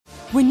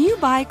When you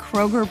buy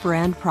Kroger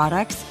brand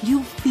products,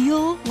 you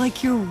feel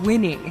like you're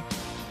winning.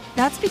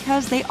 That's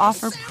because they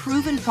offer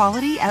proven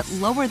quality at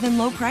lower than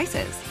low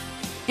prices.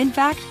 In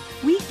fact,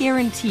 we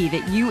guarantee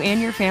that you and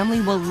your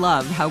family will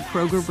love how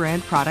Kroger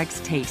brand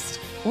products taste,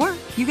 or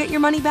you get your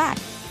money back.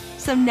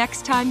 So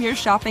next time you're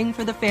shopping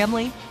for the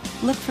family,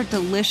 look for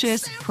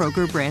delicious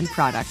Kroger brand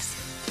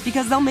products,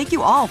 because they'll make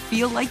you all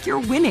feel like you're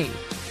winning.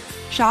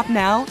 Shop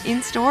now,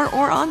 in-store,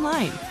 or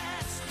online.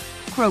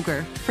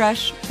 Kroger,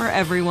 fresh for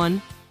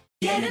everyone.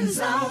 Get in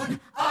zone,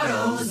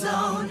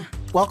 AutoZone.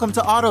 Welcome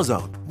to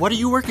AutoZone. What are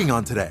you working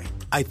on today?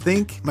 I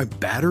think my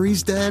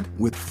battery's dead.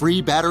 With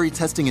free battery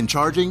testing and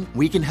charging,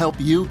 we can help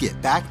you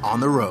get back on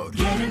the road.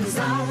 Get in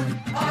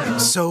zone, AutoZone.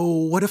 So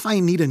what if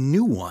I need a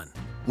new one?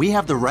 We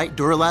have the right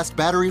Duralast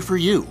battery for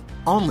you,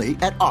 only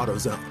at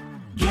AutoZone.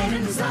 Get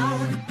in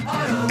zone,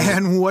 AutoZone.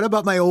 And what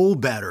about my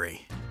old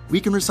battery? We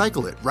can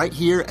recycle it right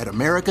here at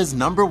America's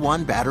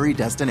 #1 battery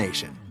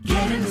destination.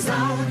 Get in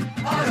zone,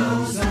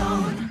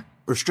 AutoZone.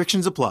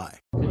 Restrictions apply.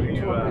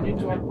 Can you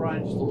talk,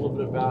 Brian, just a little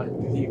bit about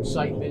the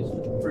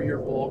excitement for your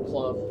ball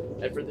club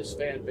and for this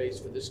fan base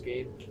for this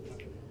game?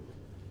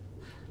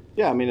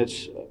 Yeah, I mean,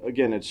 it's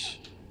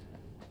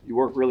you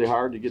work really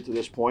hard to get to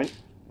this point,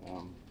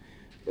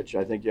 but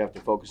I think you have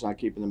to focus on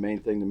keeping the main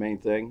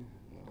thing.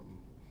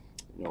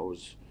 It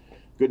was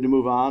good to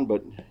move on,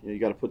 but you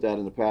got to put that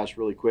in the past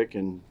really quick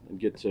and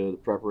get to the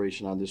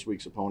preparation on this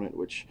week's opponent,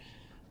 which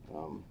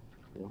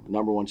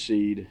 #1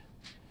 seed.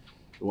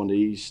 They won the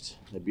East.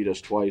 They beat us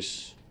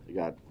twice. They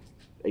got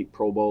 8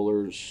 Pro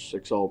Bowlers,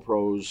 6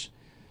 All-Pros.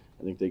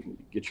 I think they can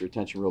get your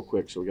attention real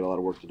quick, so we got a lot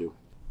of work to do.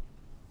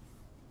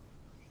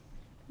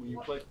 When you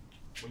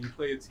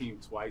play a team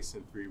twice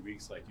in 3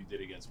 weeks like you did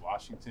against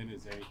Washington,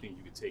 is there anything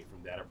you could take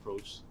from that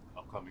approach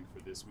upcoming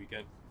for this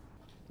weekend?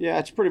 Yeah,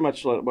 it's pretty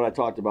much what I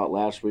talked about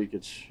last week.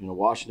 It's,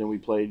 Washington, we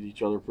played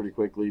each other pretty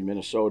quickly.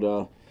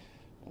 Minnesota,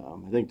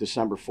 I think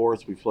December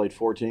 4th, we played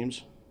 4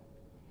 teams.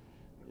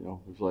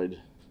 We played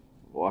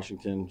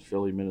Washington,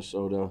 Philly,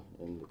 Minnesota,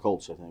 and the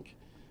Colts, I think.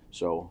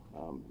 So,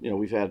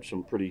 we've had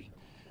some pretty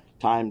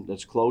time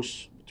that's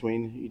close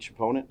between each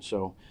opponent.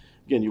 So,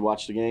 again, you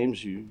watch the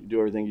games, you do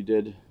everything you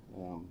did,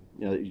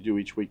 that you do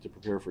each week to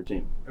prepare for a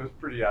team. It was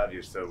pretty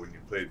obvious, though, when you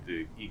played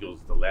the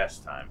Eagles the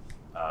last time,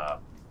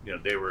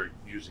 they were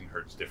using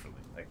Hurts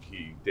differently.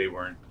 They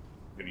weren't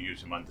going to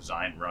use him on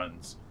design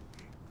runs.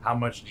 How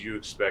much do you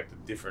expect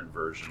a different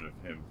version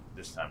of him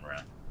this time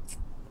around?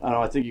 I don't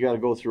know. I think you got to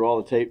go through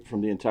all the tape from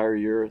the entire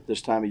year at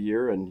this time of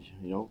year and,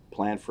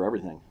 plan for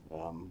everything.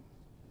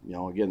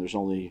 Again, there's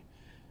only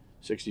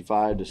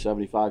 65 to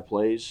 75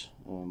 plays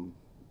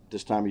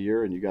this time of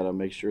year, and you got to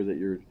make sure that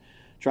you're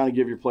trying to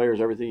give your players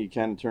everything you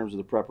can in terms of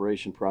the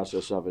preparation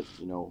process of it.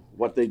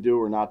 What they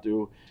do or not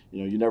do,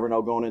 you never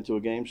know going into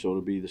a game, so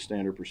it'll be the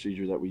standard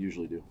procedure that we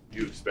usually do. Do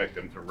you expect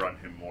them to run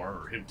him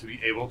more or him to be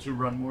able to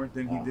run more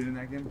than he did in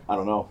that game? I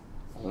don't know.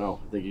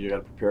 I think you got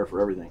to prepare for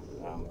everything.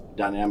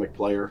 Dynamic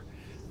player.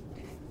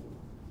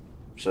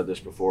 Said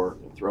this before,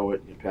 you throw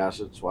it, you pass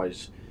it. That's why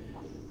he's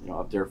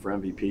up there for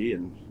MVP,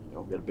 and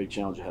we've got a big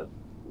challenge ahead.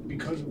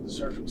 Because of the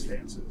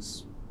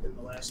circumstances in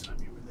the last time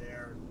you were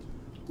there,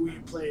 who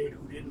you played,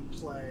 who didn't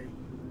play,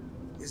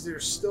 is there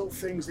still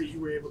things that you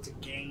were able to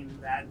gain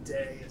that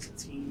day as a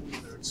team,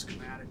 whether it's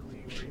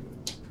schematically or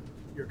even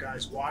your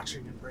guys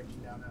watching and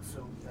breaking down that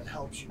film, that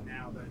helps you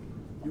now that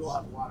you'll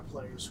have a lot of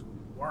players who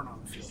weren't on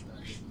the field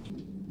that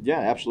day? Yeah,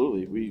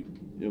 absolutely.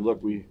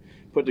 We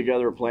put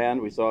together a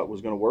plan we thought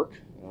was going to work.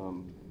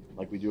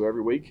 Like we do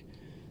every week.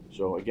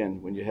 So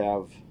again, when you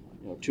have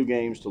 2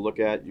 games to look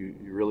at, you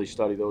really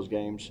study those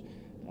games.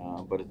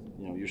 But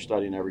you're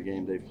studying every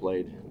game they've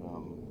played.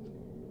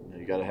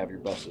 You got to have your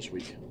best this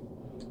week.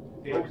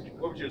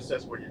 What would you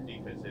assess where your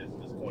defense is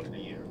at this point in the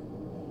year?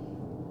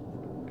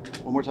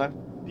 One more time.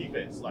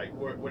 Defense,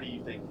 where do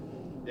you think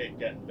they've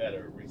gotten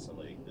better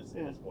recently at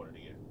this point of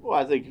the year? Well,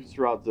 I think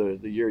throughout the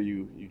year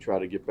you try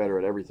to get better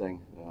at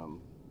everything.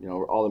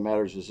 All that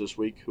matters is this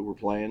week, who we're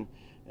playing,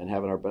 and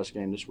having our best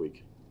game this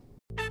week.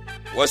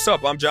 What's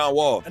up? I'm John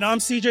Wall. And I'm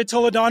CJ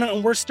Toledano,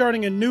 and we're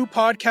starting a new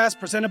podcast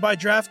presented by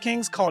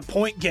DraftKings called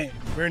Point Game.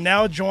 We're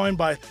now joined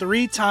by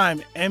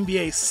 3-time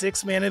NBA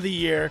Sixth Man of the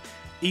Year,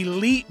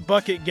 elite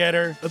bucket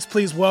getter. Let's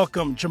please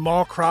welcome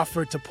Jamal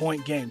Crawford to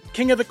Point Game.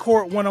 King of the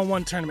Court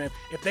one-on-one tournament.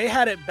 If they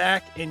had it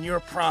back in your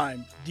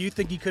prime, do you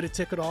think you could have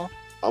took it all?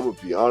 I'm going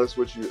to be honest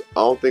with you.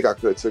 I don't think I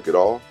could have took it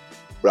all,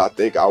 but I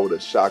think I would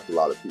have shocked a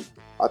lot of people.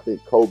 I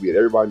think Kobe and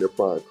everybody in their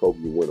prime, Kobe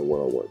would win a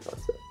one-on-one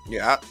contest.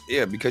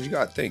 Yeah, because you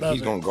got to think.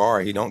 He's going to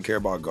guard. He don't care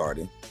about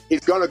guarding. He's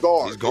going to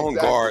guard. He's going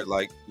to guard.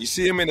 Like, you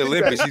see him in the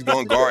Olympics, he's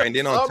going to guard. And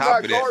then on top of that.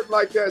 I'm not guarding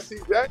like that,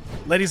 CJ.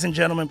 Ladies and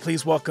gentlemen,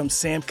 please welcome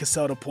Sam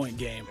Cassell to Point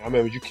Game. I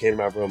remember you came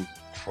out from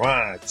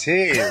crying,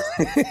 tears.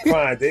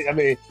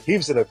 Crying. He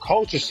was in a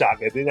culture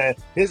shock. And then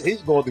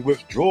he's going through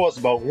withdrawals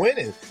about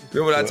winning.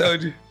 Remember what I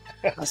told you?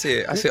 I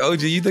said,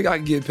 OG, you think I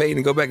can get paid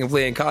and go back and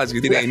play in college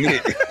because it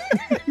ain't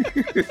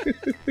it?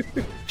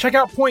 Check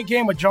out Point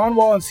Game with John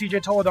Wall and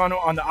CJ Toledano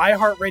on the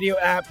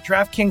iHeartRadio app,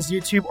 DraftKings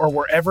YouTube, or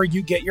wherever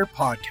you get your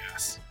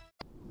podcasts.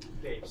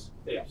 Daves.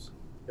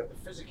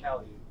 the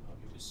physicality of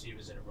your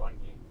receivers in a run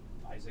game.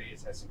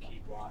 Isaiah's had some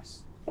key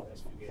blocks the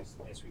last few games.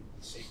 Last week,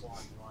 Saquon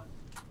run.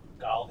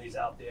 Galladay's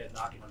out there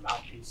knocking a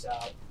mouthpiece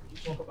out. Can you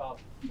talk about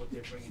what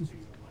they're bringing to you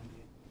in run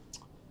game?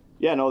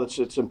 Yeah, no,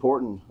 it's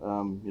important.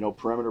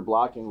 Perimeter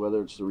blocking,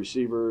 whether it's the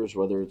receivers,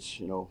 whether it's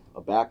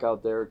a back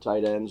out there,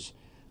 tight ends.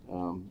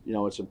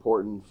 It's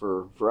important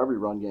for every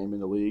run game in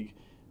the league.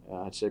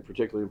 I'd say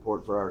particularly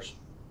important for ours.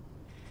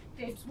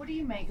 Dave, what do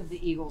you make of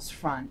the Eagles'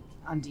 front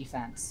on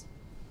defense?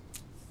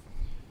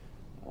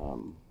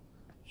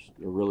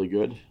 They're really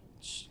good.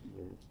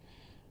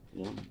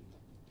 They're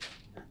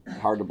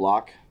hard to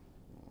block.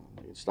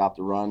 They can stop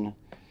the run.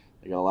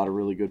 They got a lot of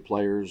really good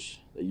players.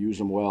 They use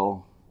them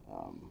well.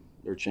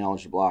 They're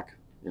challenged to block.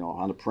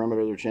 On the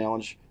perimeter, they're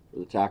challenged for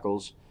the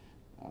tackles,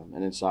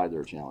 and inside,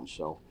 they're challenged.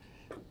 So,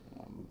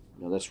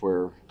 that's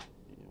where,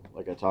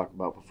 like I talked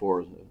about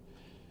before,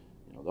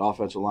 the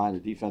offensive line, the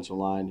defensive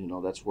line.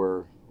 That's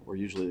where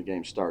usually the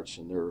game starts,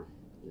 and they're,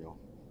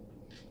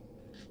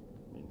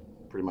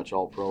 pretty much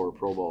all pro or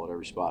Pro Bowl at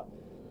every spot.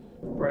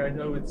 Brian, I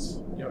know it's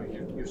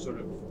you're sort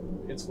of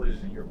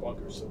insulated in your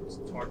bunker, so it's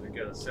hard to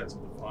get a sense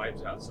of the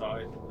vibes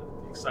outside,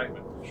 the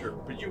excitement. Sure.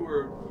 But you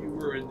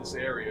were in this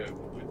area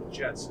with the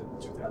Jets in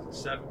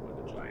 2007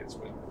 when the Giants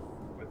went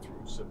through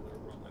a similar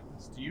run like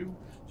this. Do you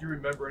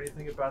remember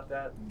anything about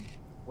that and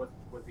what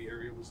the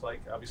area was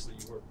like? Obviously,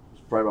 you were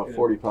probably about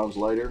 40 pounds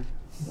lighter.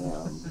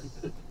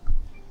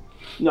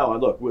 No,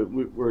 look,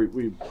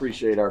 we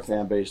appreciate our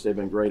fan base. They've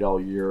been great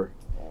all year.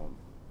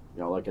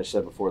 Like I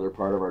said before, they're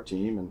part of our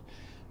team, and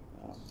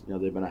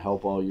they've been a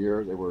help all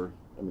year. They were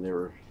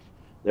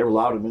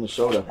loud in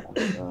Minnesota.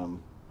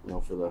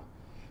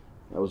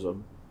 That was a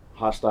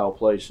hostile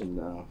place, and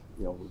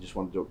we just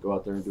wanted to go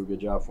out there and do a good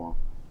job for them.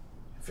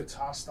 If it's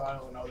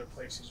hostile in other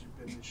places you've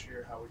been this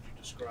year, how would you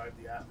describe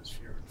the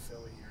atmosphere in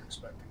Philly you're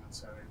expecting on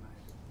Saturday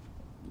night?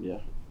 Yeah,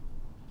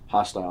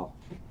 hostile.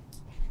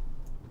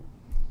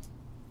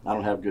 I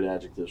don't have good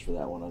adjectives for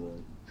that one other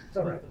than. It's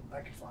all right.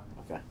 I can find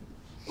it. Okay.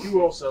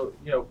 You also,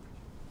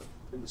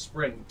 in the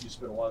spring, you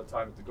spent a lot of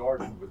time at the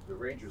Garden with the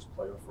Rangers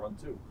playoff run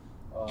too.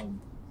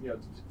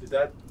 Did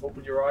that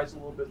open your eyes a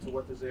little bit to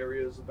what this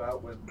area is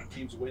about when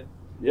teams win?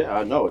 Yeah,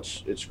 I know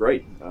it's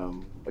great.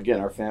 Again,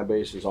 our fan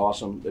base is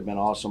awesome. They've been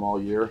awesome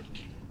all year.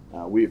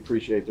 We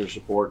appreciate their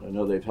support. I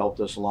know they've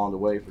helped us along the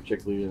way,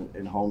 particularly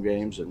in home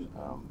games, and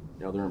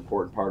they're an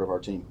important part of our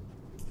team.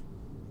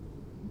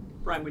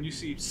 Brian, when you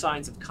see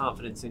signs of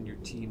confidence in your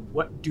team,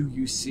 what do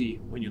you see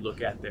when you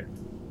look at there?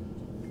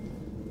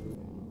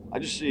 I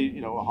just see,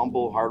 a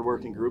humble,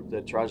 hardworking group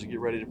that tries to get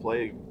ready to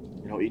play,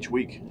 each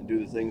week and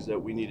do the things that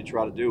we need to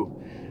try to do.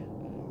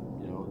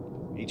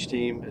 Each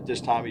team at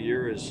this time of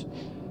year is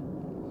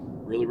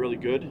really, really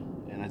good,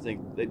 and I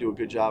think they do a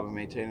good job of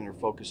maintaining their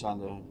focus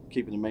on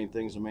keeping the main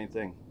things the main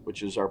thing,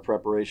 which is our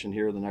preparation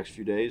here in the next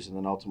few days, and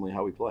then ultimately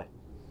how we play.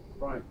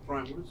 Brian,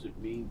 what does it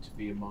mean to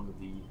be among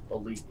the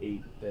Elite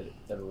Eight that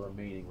are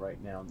remaining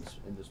right now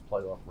in this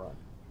playoff run?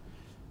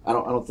 I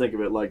don't think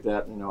of it like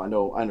that.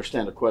 I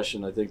understand the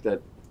question. I think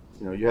that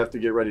you have to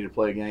get ready to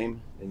play a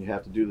game, and you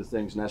have to do the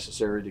things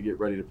necessary to get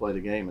ready to play the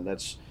game, and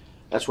that's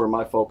where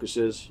my focus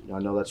is. I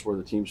know that's where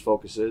the team's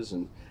focus is,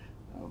 and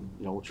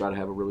we'll try to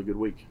have a really good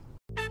week.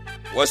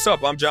 What's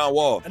up? I'm John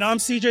Wall. And I'm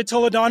CJ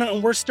Toledano,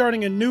 and we're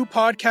starting a new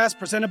podcast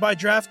presented by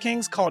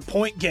DraftKings called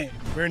Point Game.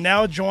 We're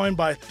now joined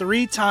by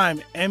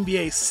 3-time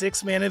NBA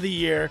Sixth Man of the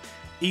Year,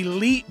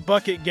 elite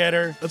bucket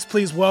getter. Let's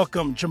please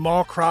welcome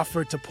Jamal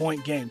Crawford to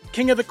Point Game.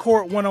 King of the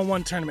Court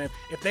one-on-one tournament.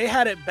 If they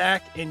had it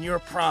back in your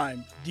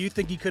prime, do you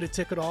think you could have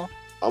took it all?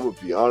 I'm going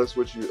to be honest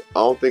with you. I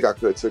don't think I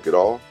could have took it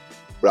all,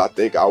 but I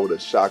think I would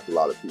have shocked a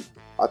lot of people.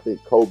 I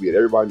think Kobe and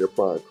everybody in their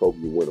prime, Kobe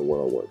would win a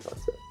one-on-one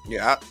contest.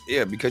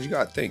 Yeah, because you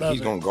got to think,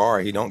 he's going to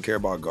guard. He don't care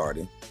about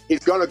guarding. He's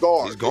going to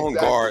guard. He's going to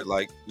guard.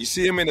 Like, you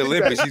see him in the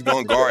Olympics, he's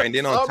going to guard. And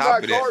then on top of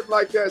that. I'm not guarding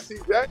like that,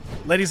 CJ.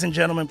 Ladies and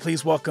gentlemen,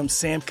 please welcome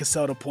Sam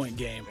Cassell to Point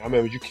Game. I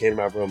remember you came to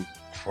my room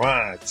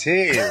crying,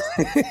 tears.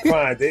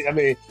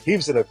 Crying. He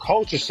was in a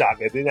culture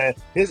shock. And then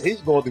he's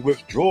going through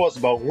withdrawals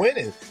about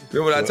winning.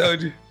 Remember what I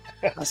told you?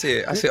 I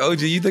said,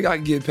 OG, you think I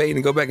can get paid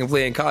and go back and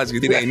play in college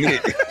because it ain't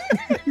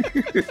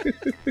it?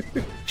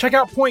 Check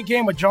out Point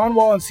Game with John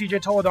Wall and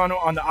CJ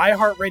Toledano on the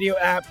iHeartRadio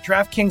app,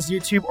 DraftKings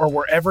YouTube, or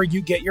wherever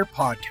you get your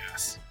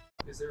podcasts.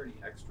 Is there any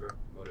extra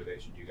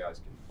motivation you guys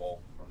can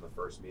pull from the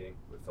first meeting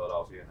with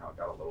Philadelphia and how it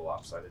got a little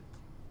lopsided?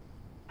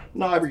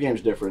 No, every game's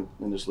different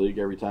in this league.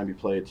 Every time you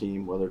play a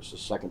team, whether it's the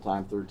second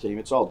time, third team,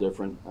 it's all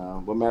different.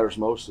 What matters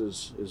most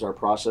is our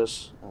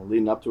process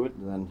leading up to it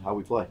and then how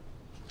we play.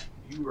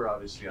 You were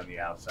obviously on the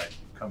outside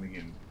coming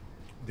in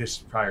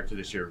prior to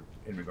this year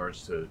in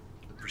regards to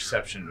the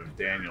perception of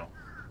Daniel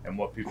and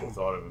what people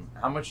thought of him.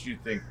 How much do you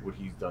think what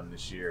he's done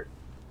this year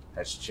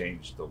has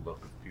changed the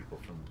look of people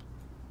from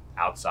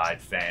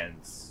outside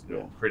fans,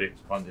 critics,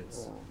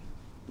 pundits?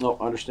 No,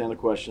 I understand the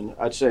question.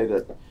 I'd say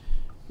that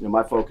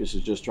my focus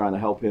is just trying to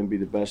help him be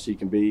the best he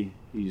can be.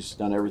 He's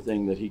done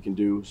everything that he can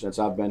do since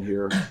I've been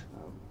here.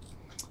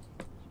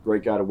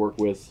 Great guy to work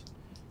with.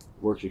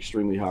 Works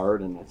extremely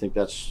hard, and I think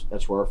that's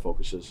where our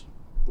focus is.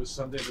 Was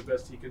Sunday the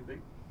best he could be?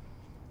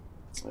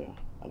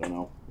 I don't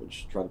know. We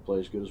just try to play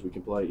as good as we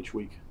can play each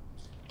week.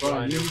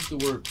 Brian, you used the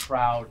word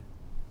proud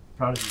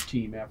of your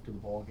team after the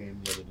ball game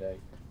the other day.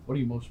 What are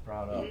you most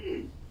proud of?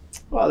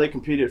 Well, they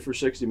competed for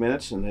 60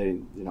 minutes,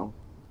 and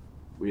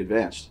we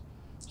advanced.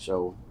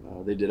 So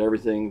they did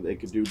everything they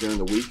could do during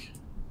the week,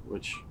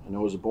 which I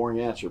know is a boring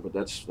answer, but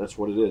that's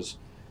what it is.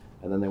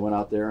 And then they went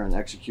out there and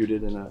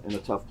executed in a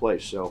tough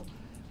place. So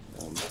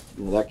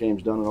that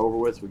game's done and over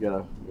with. We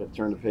got to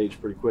turn the page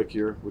pretty quick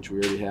here, which we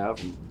already have,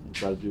 and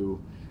try to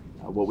do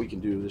what we can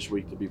do this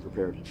week to be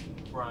prepared.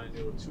 Brian,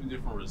 there were 2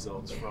 different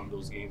results from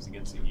those games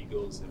against the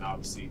Eagles, and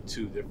obviously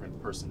 2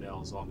 different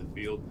personnels on the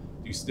field.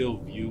 Do you still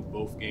view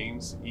both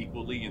games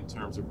equally in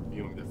terms of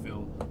reviewing the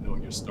film,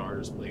 knowing your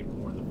starters played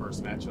more in the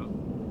first matchup?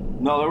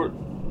 No,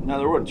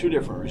 there weren't 2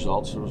 different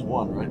results. There was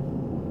one, right?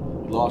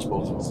 We lost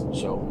both of them.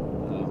 So,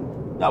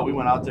 we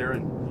went out there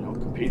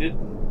and competed.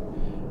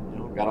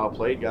 Got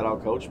outplayed, got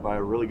outcoached by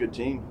a really good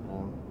team.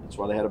 That's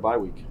why they had a bye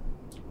week.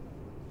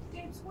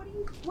 James,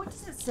 what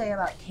does it say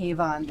about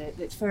Kayvon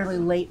that fairly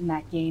late in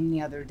that game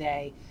the other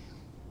day,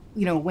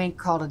 Wink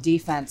called a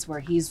defense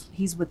where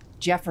he's with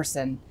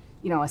Jefferson,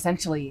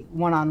 essentially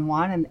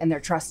one-on-one, and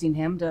they're trusting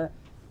him to,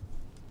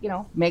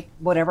 make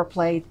whatever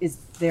play is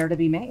there to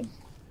be made?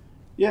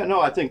 Yeah,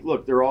 no, I think,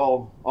 look, they're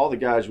all the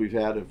guys we've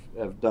had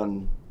have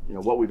done,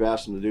 what we've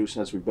asked them to do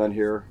since we've been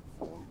here.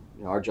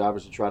 Our job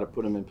is to try to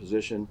put them in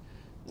position.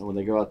 And when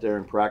they go out there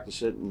and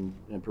practice it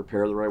and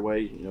prepare the right way,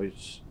 you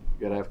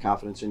got to have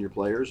confidence in your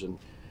players. And,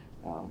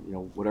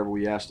 whatever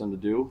we ask them to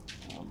do,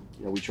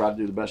 we try to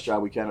do the best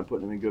job we can of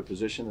putting them in good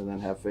position and then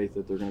have faith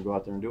that they're going to go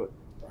out there and do it.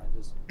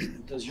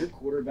 Brian, does your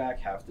quarterback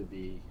have to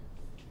be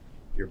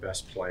your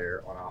best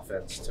player on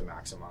offense to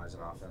maximize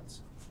an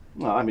offense?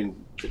 Well, I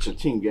mean, it's a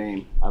team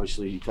game.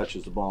 Obviously, he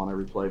touches the ball on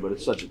every play, but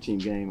it's such a team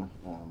game.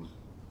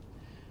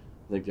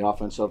 I think the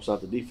offense helps out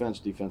the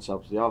defense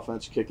helps the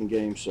offense, kicking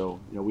game. So,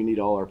 we need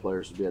all our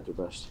players to be at their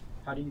best.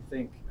 How do you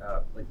think,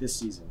 like this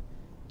season,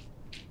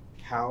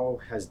 how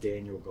has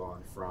Daniel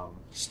gone from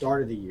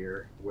start of the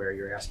year where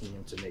you're asking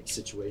him to make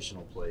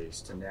situational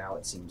plays to now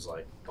it seems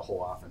like the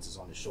whole offense is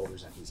on his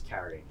shoulders and he's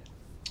carrying it?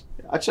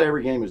 I'd say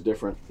every game is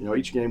different.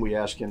 Each game we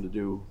ask him to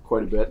do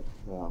quite a bit.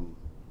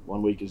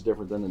 One week is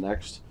different than the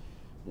next.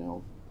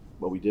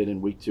 What we did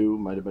in week 2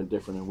 might have been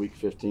different in week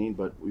 15,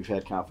 but we've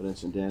had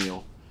confidence in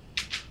Daniel.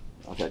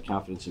 I've had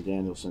confidence in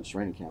Daniel since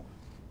training camp.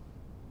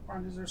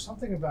 Brian, is there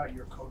something about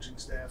your coaching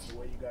staff, the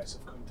way you guys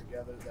have come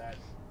together, that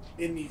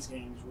in these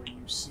games where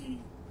you see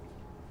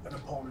an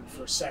opponent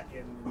for a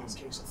second, in this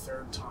case a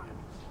third time,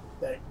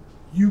 that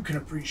you can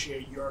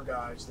appreciate your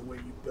guys the way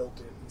you built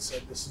it and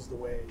said, this is the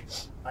way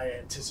I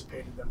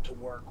anticipated them to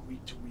work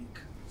week to week?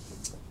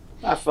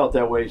 I felt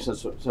that way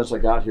since I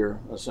got here,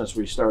 since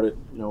we started.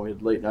 We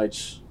had late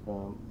nights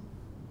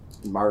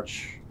in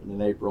March and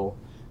in April.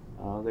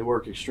 They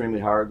work extremely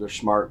hard. They're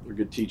smart. They're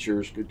good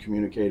teachers, good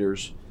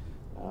communicators.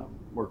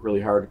 Work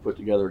really hard to put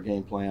together a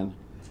game plan.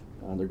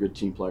 They're good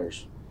team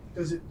players.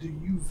 Do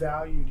you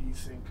value, do you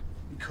think,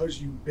 because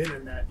you've been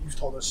in that, you've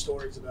told us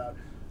stories about,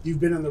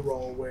 you've been in the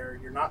role where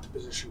you're not the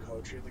position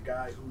coach, you're the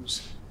guy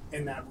who's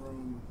in that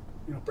room,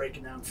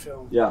 breaking down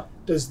film. Yeah.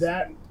 Does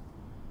that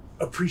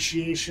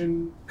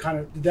appreciation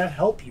did that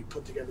help you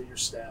put together your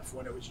staff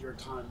when it was your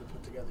time to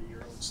put together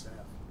your own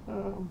staff?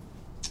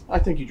 I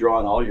think you draw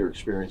on all your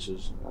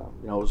experiences.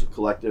 It was a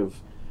collective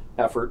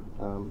effort,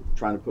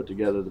 trying to put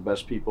together the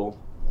best people.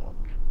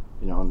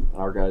 And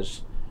our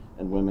guys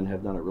and women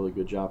have done a really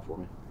good job for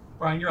me.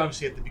 Brian, you're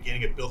obviously at the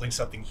beginning of building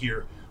something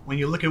here. When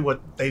you look at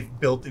what they've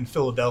built in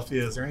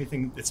Philadelphia, is there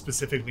anything that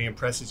specifically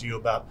impresses you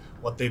about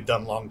what they've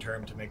done long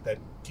term to make that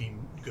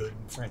team good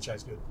and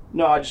franchise good?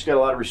 No, I just got a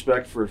lot of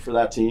respect for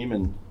that team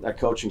and that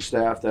coaching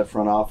staff, that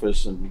front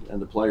office, and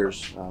the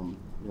players.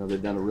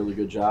 They've done a really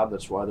good job.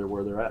 That's why they're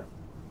where they're at.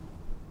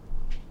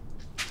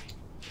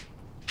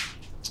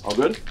 All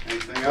good?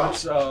 Anything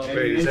else?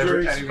 Any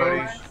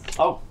Anybody?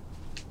 Oh.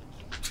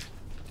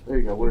 There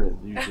you go. We're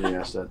usually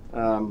asked that.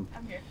 I'm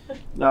here.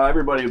 No,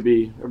 everybody would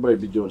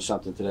be doing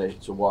something today.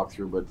 It's a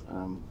walkthrough, but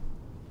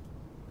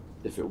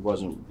if it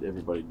wasn't,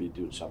 everybody'd be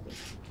doing something.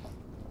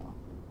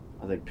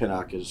 I think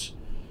Pinnock's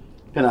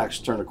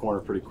turned the corner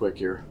pretty quick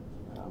here.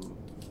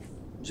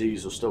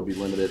 Z's will still be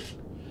limited.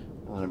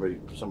 A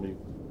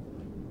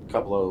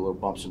couple of little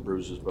bumps and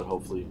bruises, but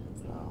hopefully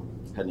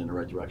heading in the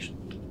right direction.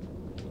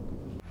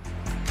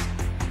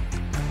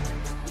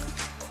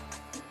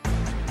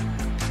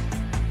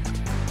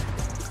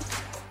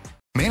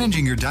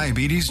 Managing your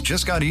diabetes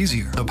just got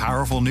easier. The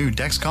powerful new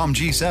Dexcom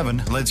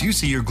G7 lets you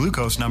see your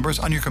glucose numbers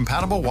on your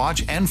compatible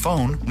watch and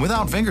phone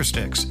without finger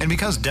sticks. And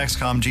because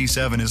Dexcom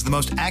G7 is the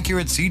most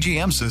accurate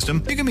CGM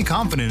system, you can be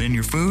confident in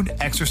your food,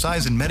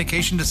 exercise, and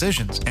medication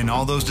decisions. And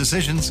all those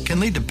decisions can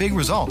lead to big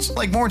results,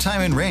 like more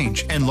time in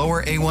range and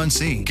lower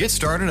A1C. Get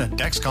started at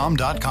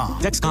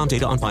Dexcom.com. Dexcom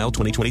data on file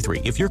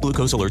 2023. If your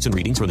glucose alerts and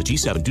readings from the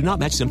G7 do not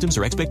match symptoms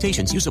or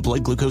expectations, use a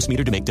blood glucose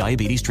meter to make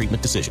diabetes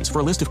treatment decisions. For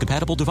a list of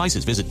compatible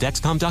devices, visit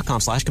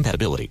Dexcom.com/compatibility.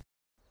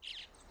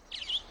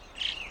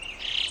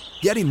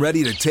 Getting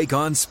ready to take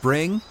on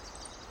spring?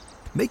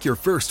 Make your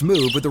first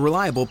move with the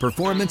reliable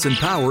performance and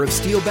power of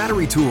Steel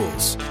battery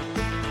tools.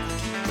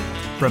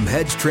 From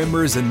hedge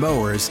trimmers and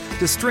mowers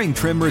to string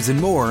trimmers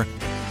and more,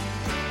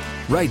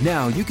 right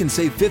now you can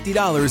save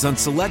 $50 on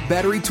select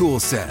battery tool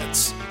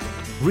sets.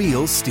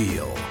 Real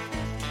Steel.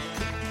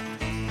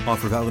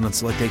 Offer valid on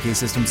select AK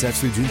system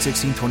sets through June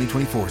 16,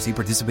 2024. See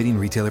participating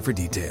retailer for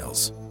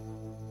details.